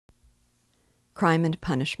Crime and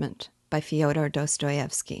Punishment by Fyodor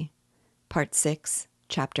Dostoevsky, Part 6,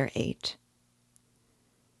 Chapter 8.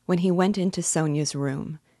 When he went into Sonia's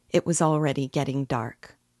room, it was already getting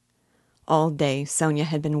dark. All day Sonia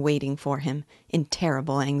had been waiting for him in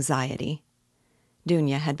terrible anxiety.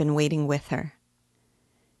 Dunya had been waiting with her.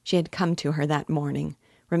 She had come to her that morning,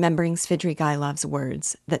 remembering Svidrigailov's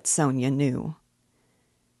words that Sonia knew.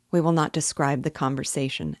 We will not describe the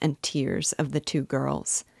conversation and tears of the two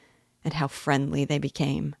girls, and how friendly they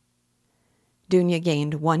became. Dunya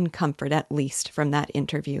gained one comfort at least from that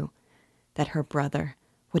interview, that her brother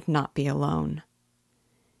would not be alone.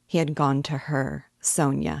 He had gone to her,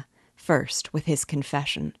 Sonia, first with his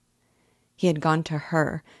confession. He had gone to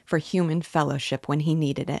her for human fellowship when he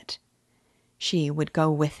needed it. She would go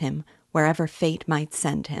with him wherever fate might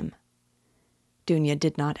send him. Dunya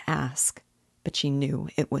did not ask, but she knew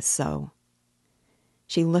it was so.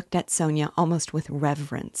 She looked at Sonia almost with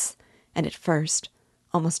reverence, and at first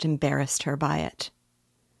almost embarrassed her by it.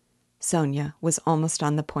 Sonia was almost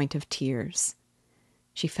on the point of tears.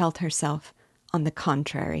 She felt herself, on the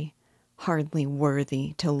contrary, hardly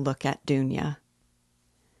worthy to look at Dunya.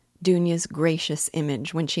 Dunya's gracious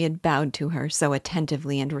image when she had bowed to her so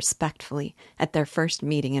attentively and respectfully at their first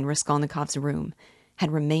meeting in Raskolnikov's room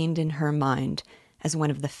had remained in her mind as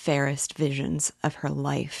one of the fairest visions of her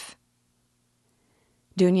life.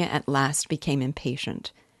 Dunya at last became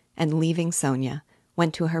impatient, and leaving Sonia,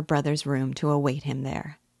 went to her brother's room to await him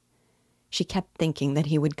there. She kept thinking that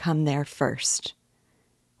he would come there first.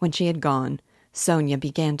 When she had gone, Sonia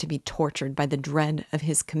began to be tortured by the dread of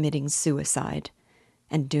his committing suicide,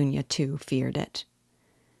 and Dunya too feared it.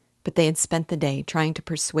 But they had spent the day trying to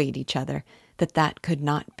persuade each other that that could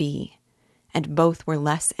not be, and both were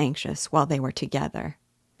less anxious while they were together.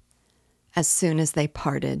 As soon as they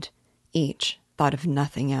parted, each thought of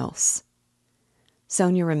nothing else.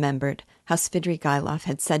 Sonia remembered how Svidrigailov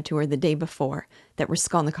had said to her the day before that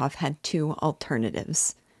Raskolnikov had two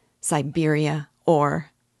alternatives, Siberia or...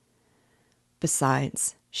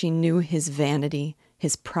 Besides, she knew his vanity,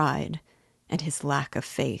 his pride, and his lack of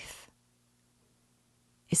faith.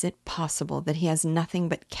 Is it possible that he has nothing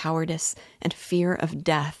but cowardice and fear of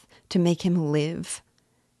death to make him live?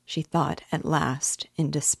 She thought at last in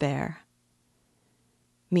despair.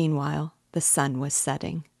 Meanwhile, the sun was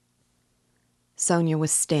setting. Sonia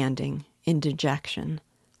was standing, in dejection,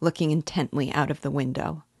 looking intently out of the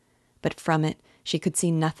window, but from it she could see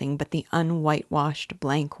nothing but the unwhitewashed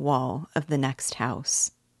blank wall of the next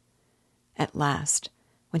house. At last,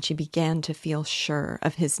 when she began to feel sure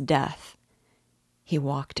of his death, he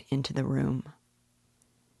walked into the room.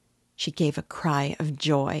 She gave a cry of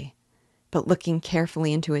joy, but looking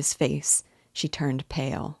carefully into his face, she turned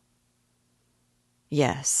pale.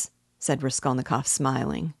 "Yes," said Raskolnikov,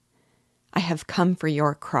 smiling. "I have come for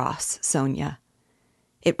your cross, Sonia.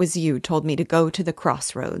 It was you told me to go to the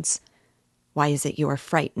crossroads. Why is it you are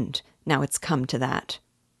frightened, now it's come to that?"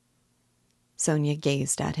 Sonia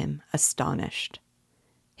gazed at him, astonished.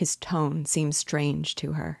 His tone seemed strange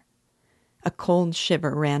to her. A cold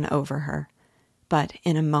shiver ran over her, but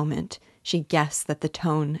in a moment she guessed that the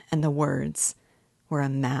tone and the words were a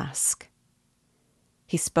mask.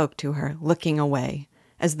 He spoke to her, looking away,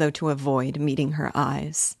 as though to avoid meeting her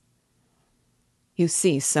eyes. "You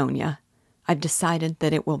see, Sonia, I've decided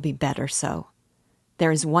that it will be better so.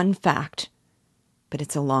 There is one fact, but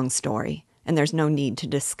it's a long story, and there's no need to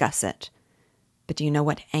discuss it. But do you know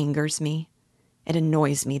what angers me? It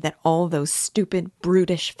annoys me that all those stupid,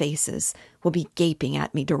 brutish faces will be gaping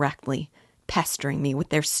at me directly, pestering me with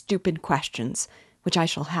their stupid questions, which I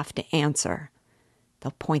shall have to answer.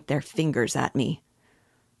 They'll point their fingers at me.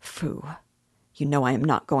 Phoo! You know I am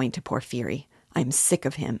not going to Porfiry. I am sick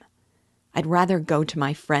of him. I'd rather go to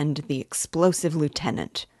my friend, the explosive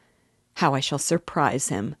lieutenant. How I shall surprise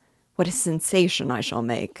him. What a sensation I shall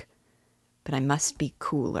make. But I must be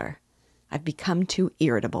cooler. I've become too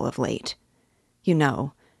irritable of late. You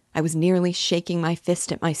know, I was nearly shaking my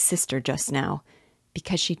fist at my sister just now,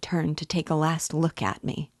 because she turned to take a last look at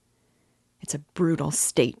me. It's a brutal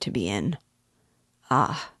state to be in.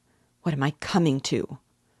 Ah, what am I coming to?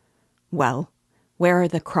 Well, where are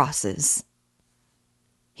the crosses?"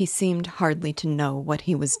 He seemed hardly to know what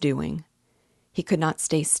he was doing. He could not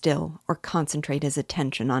stay still or concentrate his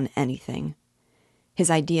attention on anything. His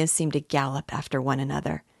ideas seemed to gallop after one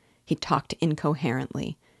another. He talked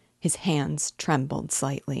incoherently. His hands trembled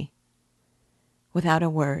slightly. Without a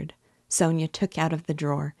word, Sonia took out of the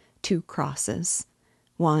drawer two crosses,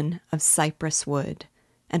 one of cypress wood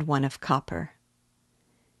and one of copper.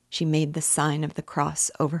 She made the sign of the cross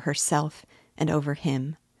over herself and over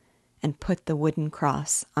him, and put the wooden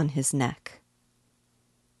cross on his neck.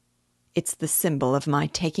 It's the symbol of my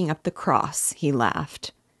taking up the cross, he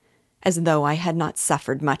laughed, as though I had not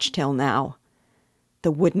suffered much till now.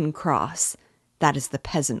 The wooden cross, that is the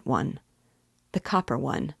peasant one. The copper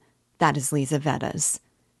one, that is Lisavetta's.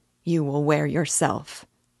 You will wear yourself.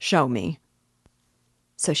 Show me.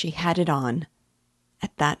 So she had it on.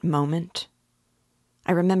 At that moment.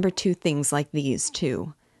 I remember two things like these,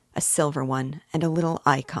 too, a silver one and a little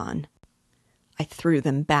icon. I threw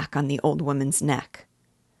them back on the old woman's neck.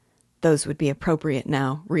 Those would be appropriate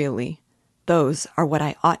now, really. Those are what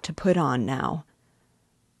I ought to put on now.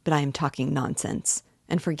 But I am talking nonsense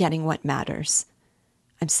and forgetting what matters.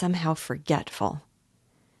 I'm somehow forgetful.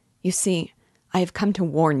 You see, I have come to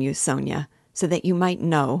warn you, Sonia, so that you might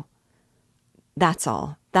know. That's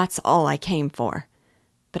all. That's all I came for.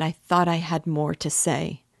 But I thought I had more to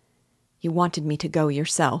say. You wanted me to go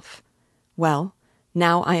yourself. Well,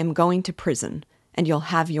 now I am going to prison, and you'll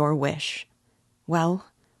have your wish. Well,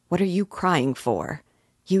 what are you crying for?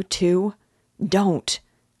 You too? Don't.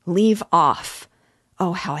 Leave off.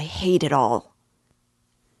 Oh, how I hate it all.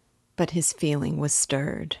 But his feeling was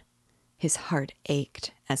stirred. His heart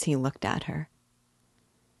ached as he looked at her.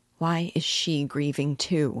 Why is she grieving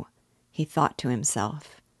too? He thought to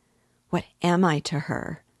himself. What am I to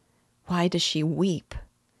her? Why does she weep?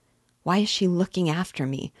 Why is she looking after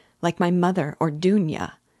me, like my mother or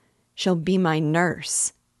Dunya? She'll be my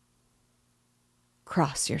nurse.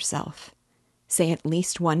 Cross yourself. Say at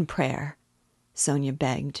least one prayer, Sonia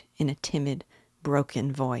begged in a timid,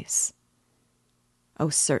 broken voice. Oh,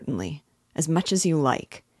 certainly, as much as you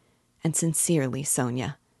like. And sincerely,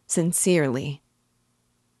 Sonia, sincerely.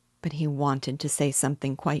 But he wanted to say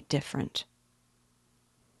something quite different.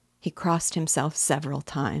 He crossed himself several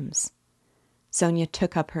times. Sonia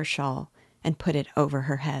took up her shawl and put it over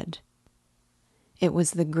her head. It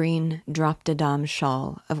was the green drop-de-dame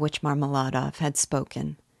shawl of which Marmeladov had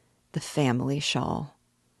spoken, the family shawl.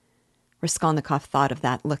 Raskolnikov thought of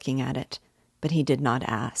that looking at it, but he did not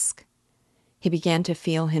ask. He began to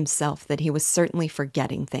feel himself that he was certainly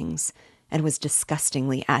forgetting things and was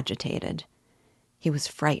disgustingly agitated. He was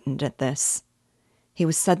frightened at this. He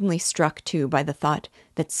was suddenly struck, too, by the thought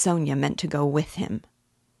that Sonia meant to go with him.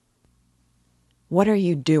 What are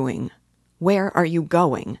you doing? Where are you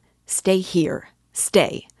going? Stay here.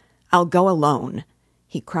 Stay. I'll go alone,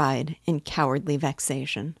 he cried in cowardly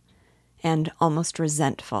vexation. And, almost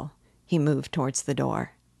resentful, he moved towards the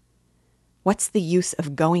door. What's the use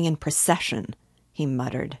of going in procession? He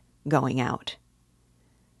muttered, going out.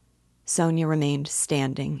 Sonia remained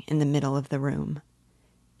standing in the middle of the room.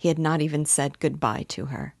 He had not even said goodbye to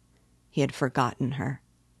her. He had forgotten her.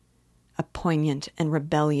 A poignant and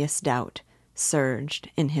rebellious doubt surged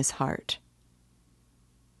in his heart.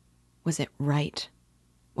 Was it right?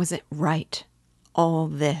 Was it right? All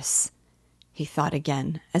this, he thought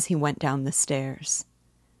again as he went down the stairs.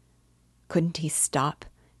 Couldn't he stop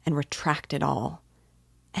and retract it all,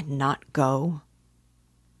 and not go?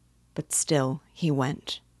 But still he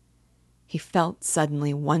went. He felt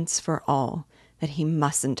suddenly once for all that he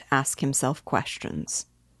mustn't ask himself questions.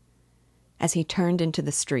 As he turned into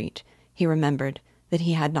the street, he remembered that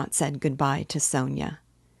he had not said goodbye to Sonia,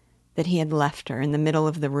 that he had left her in the middle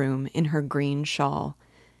of the room in her green shawl,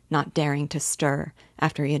 not daring to stir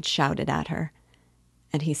after he had shouted at her,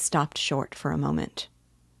 and he stopped short for a moment.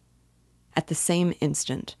 At the same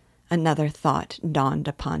instant, another thought dawned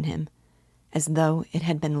upon him, as though it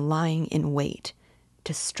had been lying in wait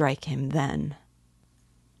to strike him then.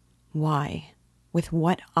 Why, with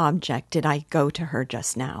what object did I go to her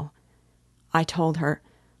just now? I told her,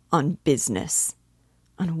 on business.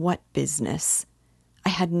 On what business? I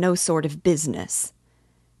had no sort of business.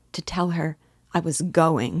 To tell her I was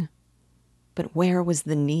going. But where was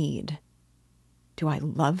the need? Do I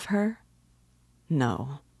love her?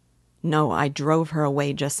 No. No, I drove her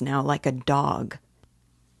away just now like a dog.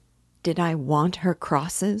 Did I want her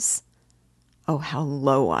crosses? Oh, how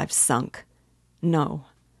low I've sunk. No,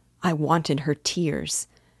 I wanted her tears.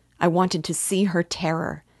 I wanted to see her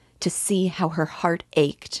terror, to see how her heart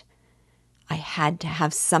ached. I had to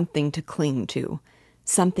have something to cling to,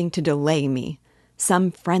 something to delay me,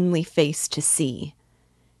 some friendly face to see.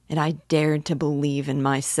 And I dared to believe in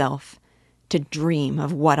myself, to dream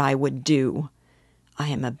of what I would do. I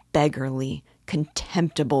am a beggarly,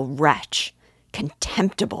 contemptible wretch.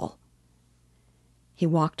 Contemptible. He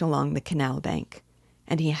walked along the canal bank,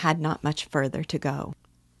 and he had not much further to go.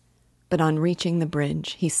 But on reaching the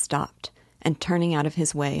bridge, he stopped, and turning out of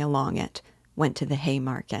his way along it, went to the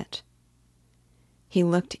Haymarket. He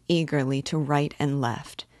looked eagerly to right and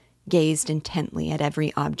left, gazed intently at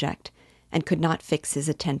every object, and could not fix his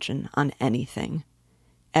attention on anything.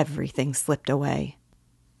 Everything slipped away.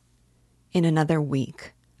 In another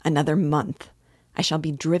week, another month, I shall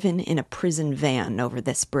be driven in a prison van over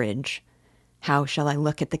this bridge. How shall I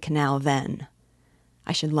look at the canal then?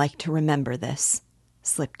 I should like to remember this,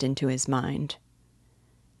 slipped into his mind.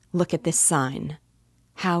 Look at this sign.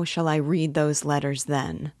 How shall I read those letters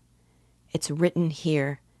then? It's written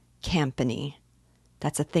here, Campany.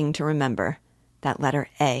 That's a thing to remember, that letter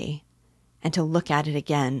A, and to look at it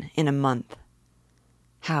again in a month.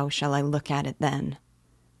 How shall I look at it then?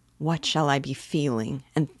 What shall I be feeling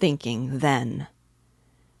and thinking then?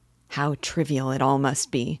 How trivial it all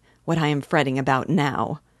must be, what I am fretting about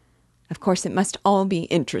now. Of course it must all be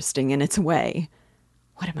interesting in its way.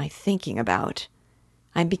 What am I thinking about?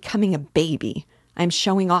 I am becoming a baby. I am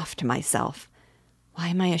showing off to myself. Why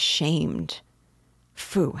am I ashamed?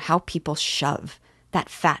 Phoo, how people shove. That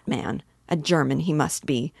fat man, a German he must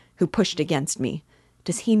be, who pushed against me.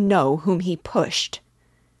 Does he know whom he pushed?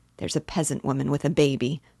 There's a peasant woman with a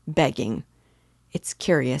baby, begging. It's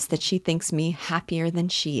curious that she thinks me happier than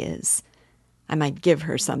she is. I might give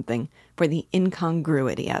her something for the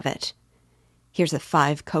incongruity of it. Here's a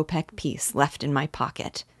 5-kopeck piece left in my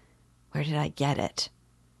pocket. Where did I get it?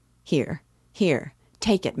 Here,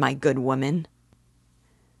 take it, my good woman.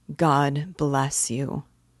 God bless you,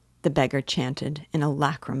 the beggar chanted in a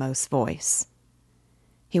lachrymose voice.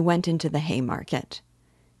 He went into the Haymarket.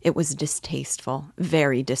 It was distasteful,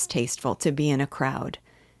 very distasteful to be in a crowd,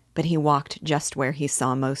 but he walked just where he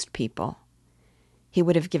saw most people. He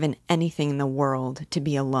would have given anything in the world to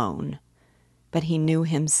be alone, but he knew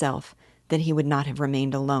himself that he would not have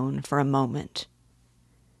remained alone for a moment.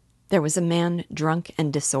 There was a man drunk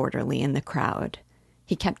and disorderly in the crowd.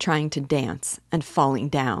 He kept trying to dance and falling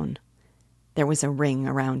down. There was a ring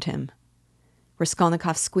around him.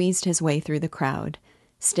 Raskolnikov squeezed his way through the crowd,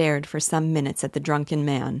 stared for some minutes at the drunken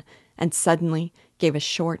man, and suddenly gave a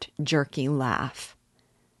short, jerky laugh.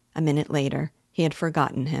 A minute later, he had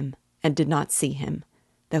forgotten him and did not see him,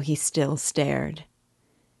 though he still stared.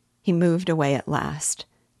 He moved away at last,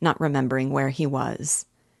 not remembering where he was.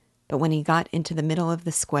 But when he got into the middle of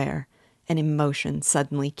the square, an emotion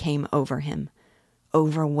suddenly came over him,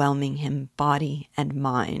 overwhelming him body and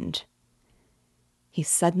mind. He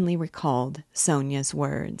suddenly recalled Sonia's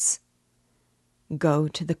words. Go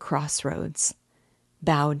to the crossroads,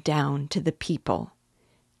 bow down to the people,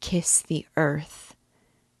 kiss the earth,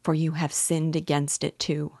 for you have sinned against it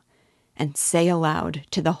too, and say aloud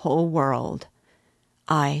to the whole world,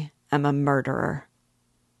 I am a murderer.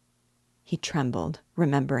 He trembled,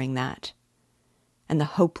 remembering that. And the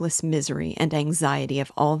hopeless misery and anxiety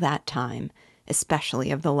of all that time,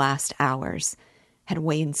 especially of the last hours, had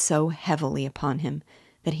weighed so heavily upon him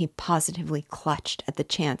that he positively clutched at the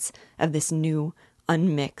chance of this new,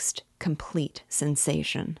 unmixed, complete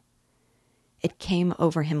sensation. It came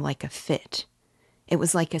over him like a fit. It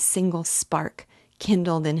was like a single spark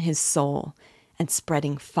kindled in his soul and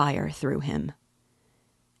spreading fire through him.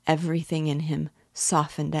 Everything in him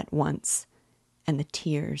softened at once, and the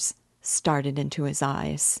tears started into his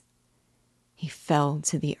eyes. He fell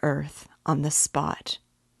to the earth on the spot.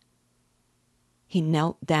 He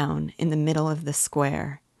knelt down in the middle of the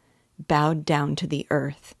square, bowed down to the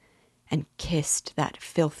earth, and kissed that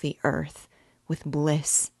filthy earth with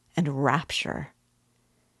bliss and rapture.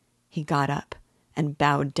 He got up and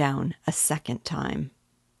bowed down a second time.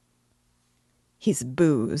 He's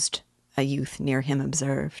boozed, a youth near him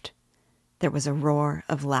observed. There was a roar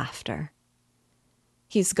of laughter.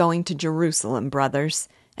 He's going to Jerusalem, brothers,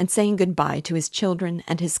 and saying goodbye to his children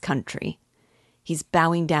and his country. He's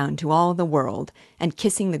bowing down to all the world and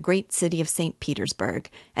kissing the great city of St. Petersburg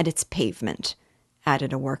and its pavement,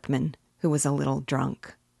 added a workman who was a little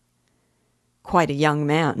drunk. Quite a young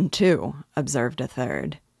man, too, observed a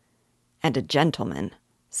third. And a gentleman,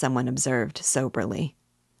 someone observed soberly.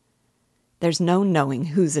 There's no knowing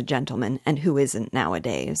who's a gentleman and who isn't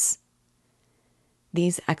nowadays.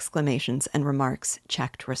 These exclamations and remarks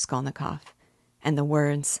checked Raskolnikov, and the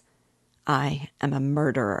words, I am a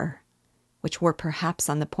murderer, which were perhaps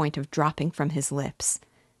on the point of dropping from his lips,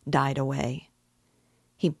 died away.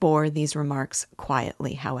 He bore these remarks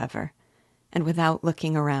quietly, however, and without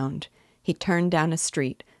looking around, he turned down a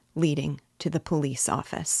street leading to the police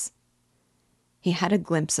office. He had a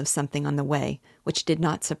glimpse of something on the way which did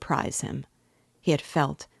not surprise him. He had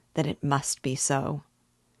felt that it must be so.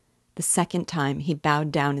 The second time he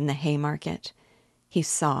bowed down in the Haymarket, he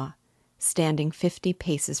saw, standing 50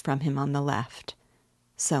 paces from him on the left,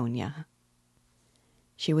 Sonia.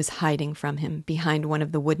 She was hiding from him behind one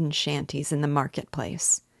of the wooden shanties in the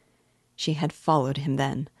marketplace. She had followed him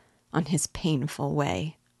then on his painful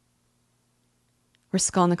way.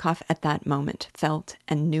 Raskolnikov at that moment felt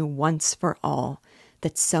and knew once for all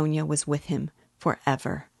that Sonia was with him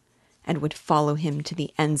forever and would follow him to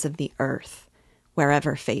the ends of the earth,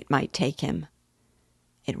 wherever fate might take him.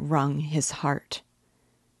 It wrung his heart,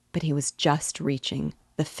 but he was just reaching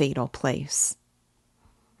the fatal place.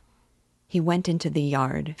 He went into the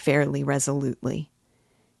yard fairly resolutely.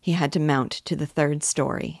 He had to mount to the 3rd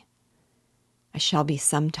story. I shall be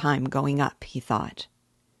some time going up, he thought.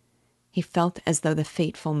 He felt as though the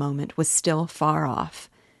fateful moment was still far off,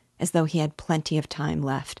 as though he had plenty of time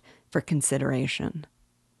left for consideration.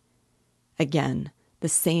 Again, the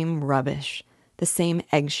same rubbish, the same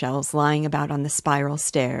eggshells lying about on the spiral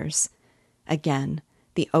stairs. Again,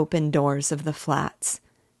 the open doors of the flats.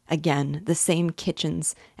 Again, the same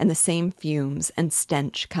kitchens and the same fumes and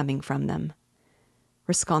stench coming from them.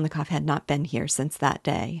 Raskolnikov had not been here since that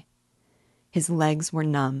day. His legs were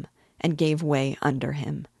numb and gave way under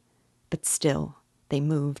him, but still they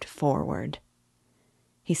moved forward.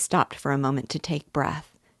 He stopped for a moment to take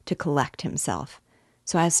breath, to collect himself,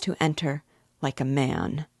 so as to enter like a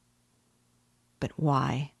man. But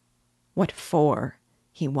why? What for?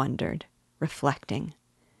 He wondered, reflecting.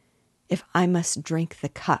 If I must drink the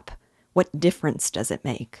cup, what difference does it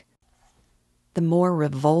make? The more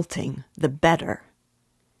revolting, the better.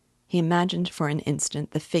 He imagined for an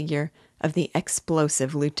instant the figure of the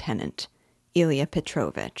explosive lieutenant, Ilya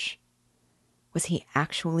Petrovitch. Was he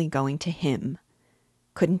actually going to him?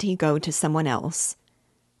 Couldn't he go to someone else?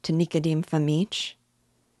 To Nikodim Fomitch?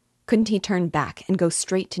 Couldn't he turn back and go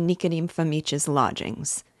straight to Nikodim Fomitch's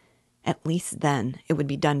lodgings? At least then it would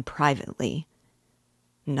be done privately.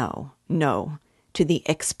 No, to the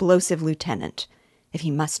explosive lieutenant. If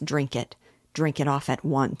he must drink it off at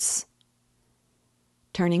once.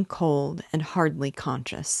 Turning cold and hardly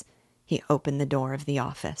conscious, he opened the door of the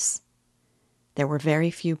office. There were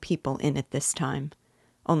very few people in it this time,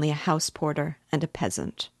 only a house porter and a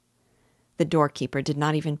peasant. The doorkeeper did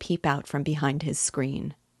not even peep out from behind his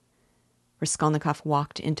screen. Raskolnikov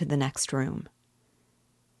walked into the next room.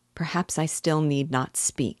 Perhaps I still need not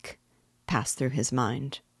speak, passed through his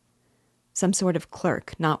mind. Some sort of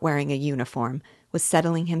clerk, not wearing a uniform, was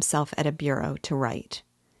settling himself at a bureau to write.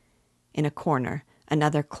 In a corner,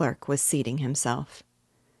 another clerk was seating himself.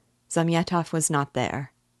 Zamyatov was not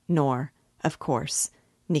there, nor, of course,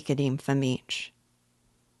 Nikodim Fomitch.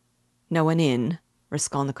 "No one in?"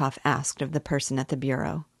 Raskolnikov asked of the person at the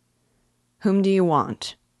bureau. "Whom do you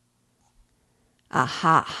want?"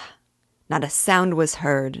 "Aha! Not a sound was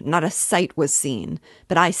heard, not a sight was seen,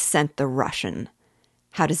 but I sent the Russian.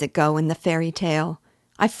 How does it go in the fairy tale?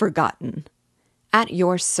 I've forgotten." "At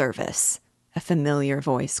your service," a familiar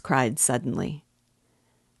voice cried suddenly.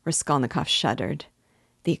 Raskolnikov shuddered.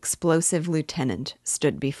 The explosive lieutenant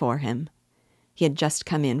stood before him. He had just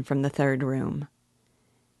come in from the 3rd room.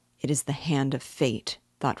 It is the hand of fate,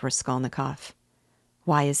 thought Raskolnikov.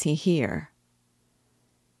 Why is he here?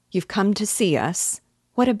 "You've come to see us?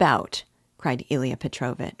 What about?" cried Ilya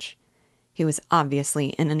Petrovitch. He was obviously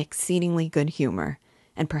in an exceedingly good humor,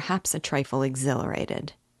 and perhaps a trifle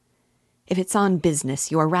exhilarated. "If it's on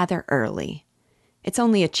business, you are rather early. It's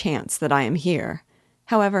only a chance that I am here.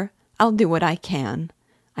 However, I'll do what I can.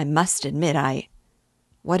 I must admit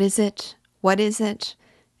What is it?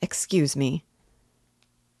 Excuse me."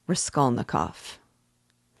 "Raskolnikov."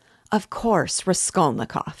 "Of course,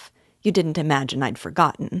 Raskolnikov. You didn't imagine I'd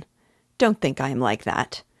forgotten. Don't think I am like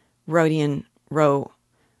that. Rodionovich.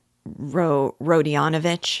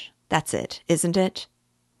 That's it, isn't it?"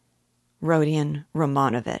 "Rodion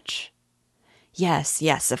Romanovich."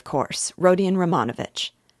 Yes, of course, Rodion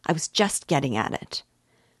Romanovich. I was just getting at it.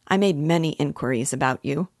 I made many inquiries about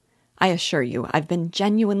you. I assure you, I've been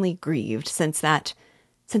genuinely grieved since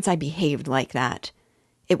I behaved like that.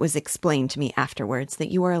 It was explained to me afterwards that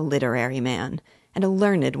you are a literary man, and a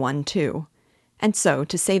learned one, too. And so,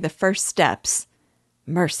 to say the first steps...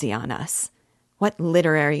 Mercy on us! What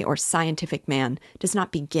literary or scientific man does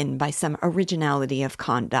not begin by some originality of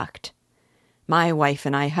conduct? My wife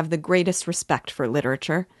and I have the greatest respect for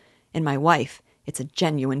literature. In my wife, it's a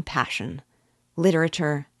genuine passion.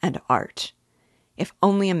 Literature and art. If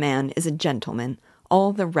only a man is a gentleman,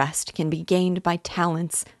 all the rest can be gained by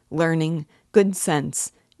talents, learning, good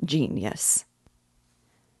sense, genius.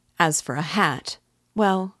 As for a hat,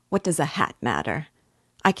 well, what does a hat matter?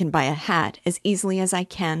 I can buy a hat as easily as I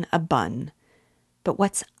can a bun. But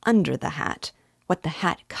what's under the hat, what the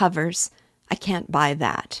hat covers, I can't buy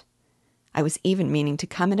that. I was even meaning to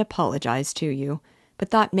come and apologize to you, but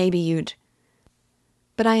thought maybe you'd...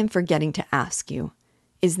 But I am forgetting to ask you,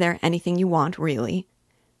 is there anything you want, really?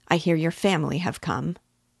 I hear your family have come."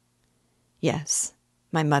 "Yes,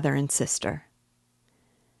 my mother and sister."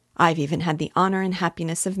 "I've even had the honor and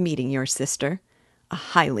happiness of meeting your sister. a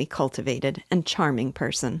highly cultivated and charming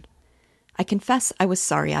person. I confess I was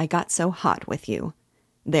sorry I got so hot with you.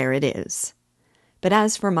 There it is. But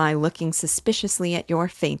as for my looking suspiciously at your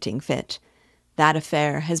fainting fit, that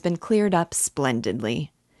affair has been cleared up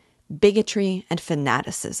splendidly. Bigotry and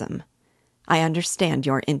fanaticism. I understand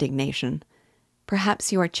your indignation.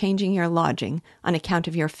 Perhaps you are changing your lodging on account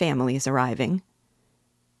of your family's arriving.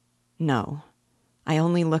 No, I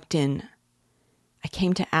only looked in. I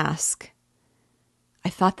came to ask. I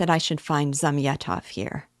thought that I should find Zamyatov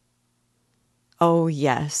here. Oh,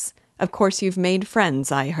 yes, of course you've made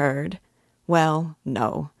friends, I heard. Well,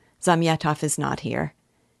 no, Zamyatov is not here.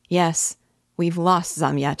 Yes, we've lost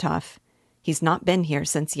Zamyatov. He's not been here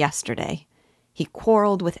since yesterday. He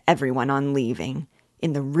quarreled with everyone on leaving,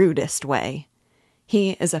 in the rudest way.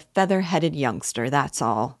 He is a feather-headed youngster, that's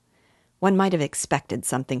all. One might have expected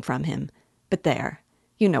something from him, but there,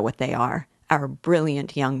 you know what they are, our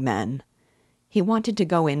brilliant young men. He wanted to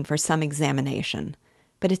go in for some examination,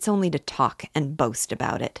 but it's only to talk and boast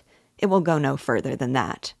about it. It will go no further than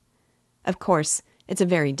that. Of course, it's a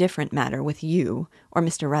very different matter with you or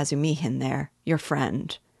Mr. Razumihin there, your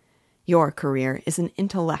friend. Your career is an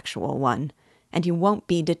intellectual one, and you won't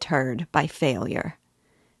be deterred by failure.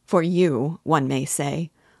 For you, one may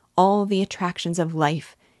say, all the attractions of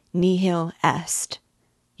life nihil est.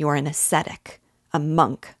 You are an ascetic, a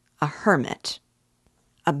monk, a hermit.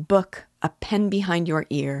 A book, a pen behind your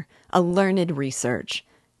ear, a learned research.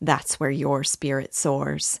 That's where your spirit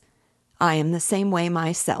soars. I am the same way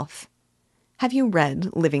myself. Have you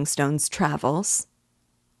read Livingstone's Travels?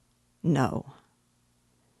 No.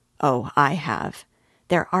 Oh, I have.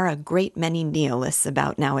 There are a great many nihilists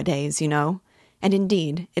about nowadays, you know, and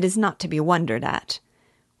indeed it is not to be wondered at.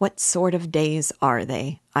 What sort of days are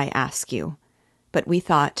they, I ask you? But we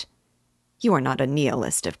thought, you are not a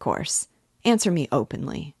nihilist, of course. Answer me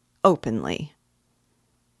openly, openly.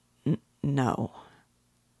 No.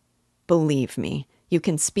 Believe me, you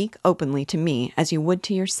can speak openly to me as you would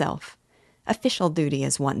to yourself. Official duty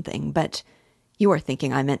is one thing, but you are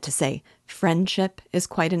thinking I meant to say friendship is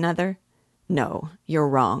quite another. No, you're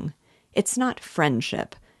wrong. It's not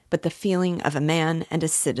friendship, but the feeling of a man and a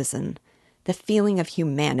citizen, the feeling of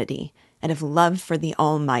humanity and of love for the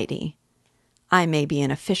Almighty. I may be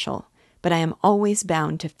an official, but I am always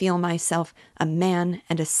bound to feel myself a man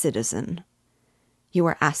and a citizen. You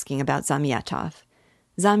were asking about Zamyatov.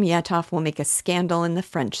 Zamyatov will make a scandal in the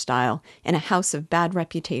French style in a house of bad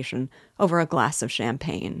reputation over a glass of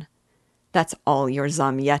champagne. That's all your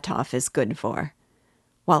Zamyatov is good for.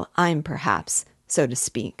 While I'm perhaps, so to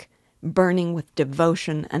speak, burning with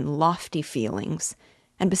devotion and lofty feelings,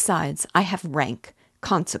 and besides, I have rank,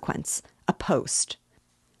 consequence, a post.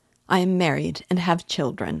 I am married and have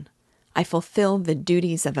children. I fulfill the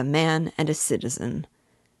duties of a man and a citizen.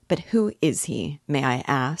 But who is he, may I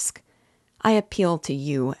ask? I appeal to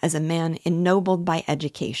you as a man ennobled by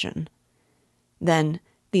education. Then,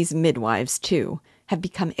 these midwives, too, have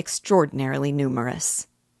become extraordinarily numerous.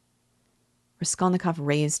 Raskolnikov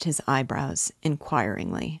raised his eyebrows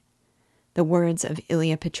inquiringly. The words of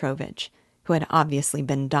Ilya Petrovitch, who had obviously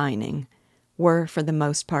been dining, were, for the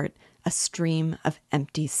most part, a stream of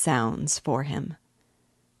empty sounds for him.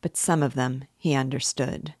 But some of them he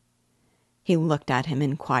understood. He looked at him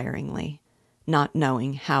inquiringly, not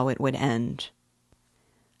knowing how it would end.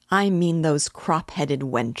 I mean those crop-headed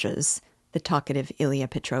wenches, the talkative Ilya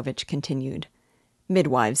Petrovitch continued.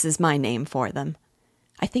 Midwives is my name for them.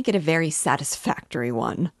 I think it a very satisfactory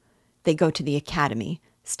one. They go to the academy,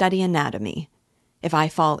 study anatomy. If I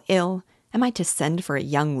fall ill, am I to send for a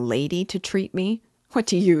young lady to treat me? What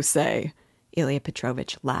do you say? Ilya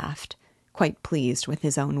Petrovitch laughed, quite pleased with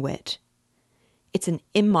his own wit. It's an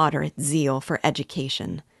immoderate zeal for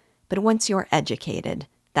education. But once you're educated,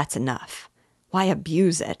 that's enough. Why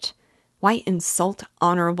abuse it? Why insult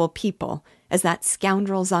honorable people, as that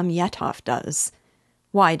scoundrel Zamyatov does?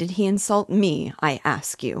 Why did he insult me, I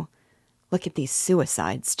ask you? Look at these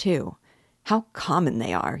suicides, too. How common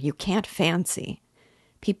they are, you can't fancy.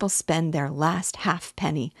 People spend their last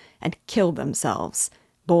halfpenny and kill themselves,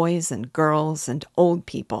 boys and girls and old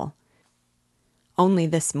people. Only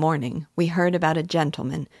this morning we heard about a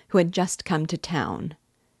gentleman who had just come to town.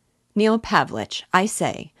 Neil Pavlich, I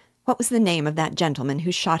say, what was the name of that gentleman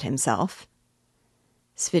who shot himself?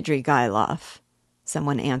 Svidrigailov,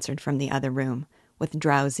 someone answered from the other room, with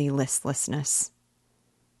drowsy listlessness.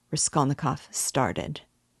 Raskolnikov started.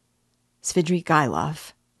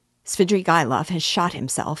 Svidrigailov has shot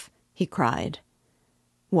himself, he cried.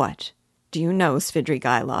 What, do you know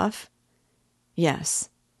Svidrigailov? Yes,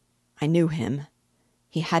 I knew him.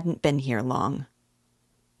 He hadn't been here long.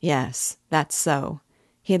 Yes, that's so.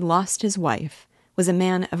 He had lost his wife, was a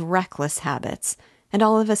man of reckless habits, and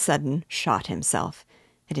all of a sudden shot himself,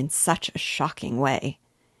 and in such a shocking way.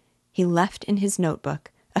 He left in his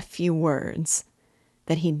notebook a few words,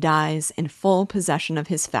 that he dies in full possession of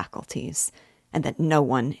his faculties, and that no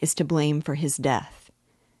one is to blame for his death.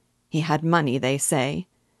 He had money, they say.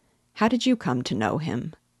 How did you come to know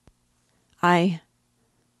him? I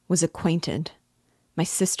was acquainted. My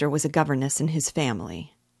sister was a governess in his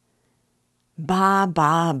family. Bah,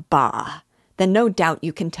 bah, bah. Then no doubt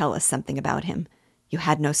you can tell us something about him. You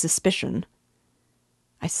had no suspicion.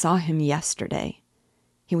 I saw him yesterday.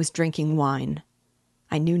 He was drinking wine.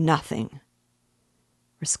 I knew nothing.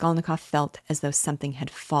 Raskolnikov felt as though something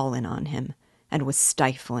had fallen on him and was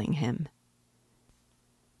stifling him.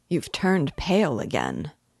 You've turned pale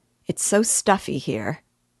again. It's so stuffy here.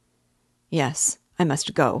 Yes, I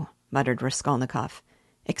must go, muttered Raskolnikov.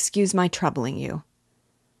 Excuse my troubling you.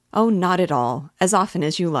 Oh, not at all, as often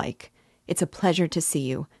as you like. It's a pleasure to see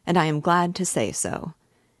you, and I am glad to say so.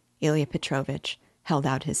 Ilya Petrovitch held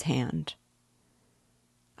out his hand.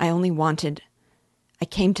 I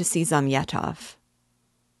came to see Zamyatov.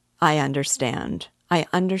 I understand,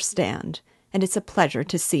 and it's a pleasure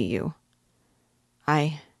to see you.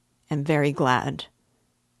 I am very glad.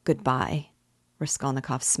 Goodbye,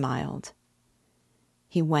 Raskolnikov smiled.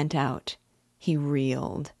 He went out. He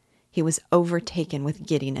reeled. He was overtaken with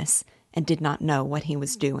giddiness and did not know what he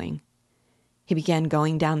was doing. He began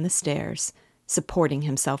going down the stairs, supporting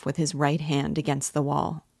himself with his right hand against the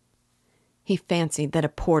wall. He fancied that a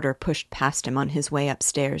porter pushed past him on his way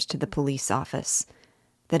upstairs to the police office,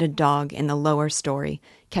 that a dog in the lower story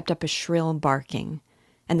kept up a shrill barking,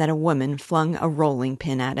 and that a woman flung a rolling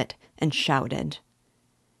pin at it and shouted.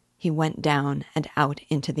 He went down and out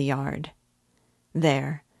into the yard.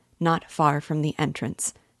 There, not far from the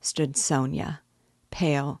entrance, stood Sonia,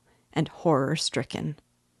 pale and horror-stricken.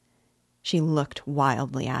 She looked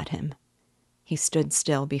wildly at him. He stood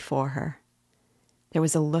still before her. There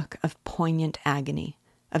was a look of poignant agony,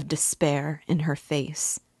 of despair in her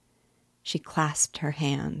face. She clasped her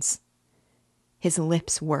hands. His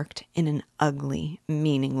lips worked in an ugly,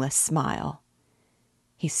 meaningless smile.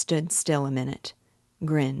 He stood still a minute,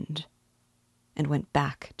 grinned, and went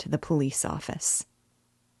back to the police office.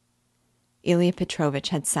 Ilya Petrovitch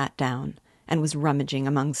had sat down and was rummaging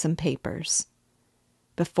among some papers.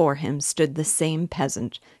 Before him stood the same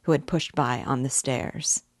peasant who had pushed by on the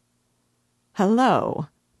stairs. "Hello!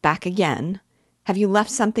 Back again? Have you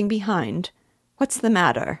left something behind? What's the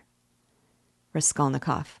matter?"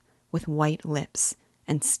 Raskolnikov, with white lips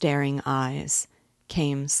and staring eyes,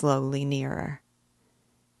 came slowly nearer.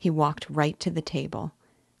 He walked right to the table,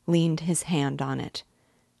 leaned his hand on it,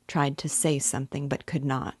 tried to say something but could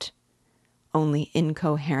not. Only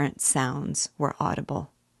incoherent sounds were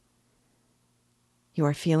audible. "You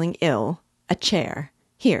are feeling ill? A chair.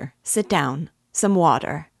 Here, sit down. Some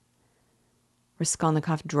water."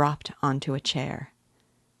 Raskolnikov dropped onto a chair,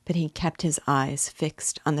 but he kept his eyes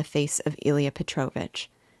fixed on the face of Ilya Petrovitch,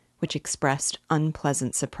 which expressed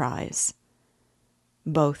unpleasant surprise.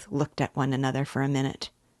 Both looked at one another for a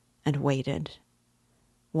minute and waited.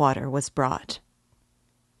 Water was brought.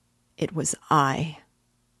 "It was I,"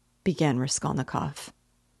 began Raskolnikov.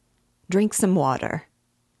 "Drink some water."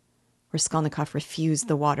 Raskolnikov refused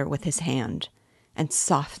the water with his hand, and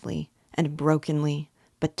softly and brokenly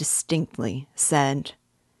but distinctly said,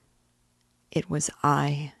 "It was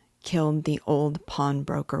I killed the old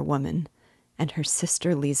pawnbroker woman and her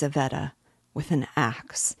sister Lizaveta with an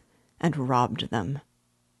axe and robbed them."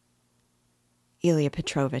 Ilya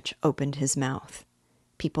Petrovitch opened his mouth.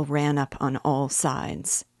 People ran up on all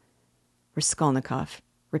sides. Raskolnikov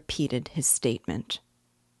repeated his statement.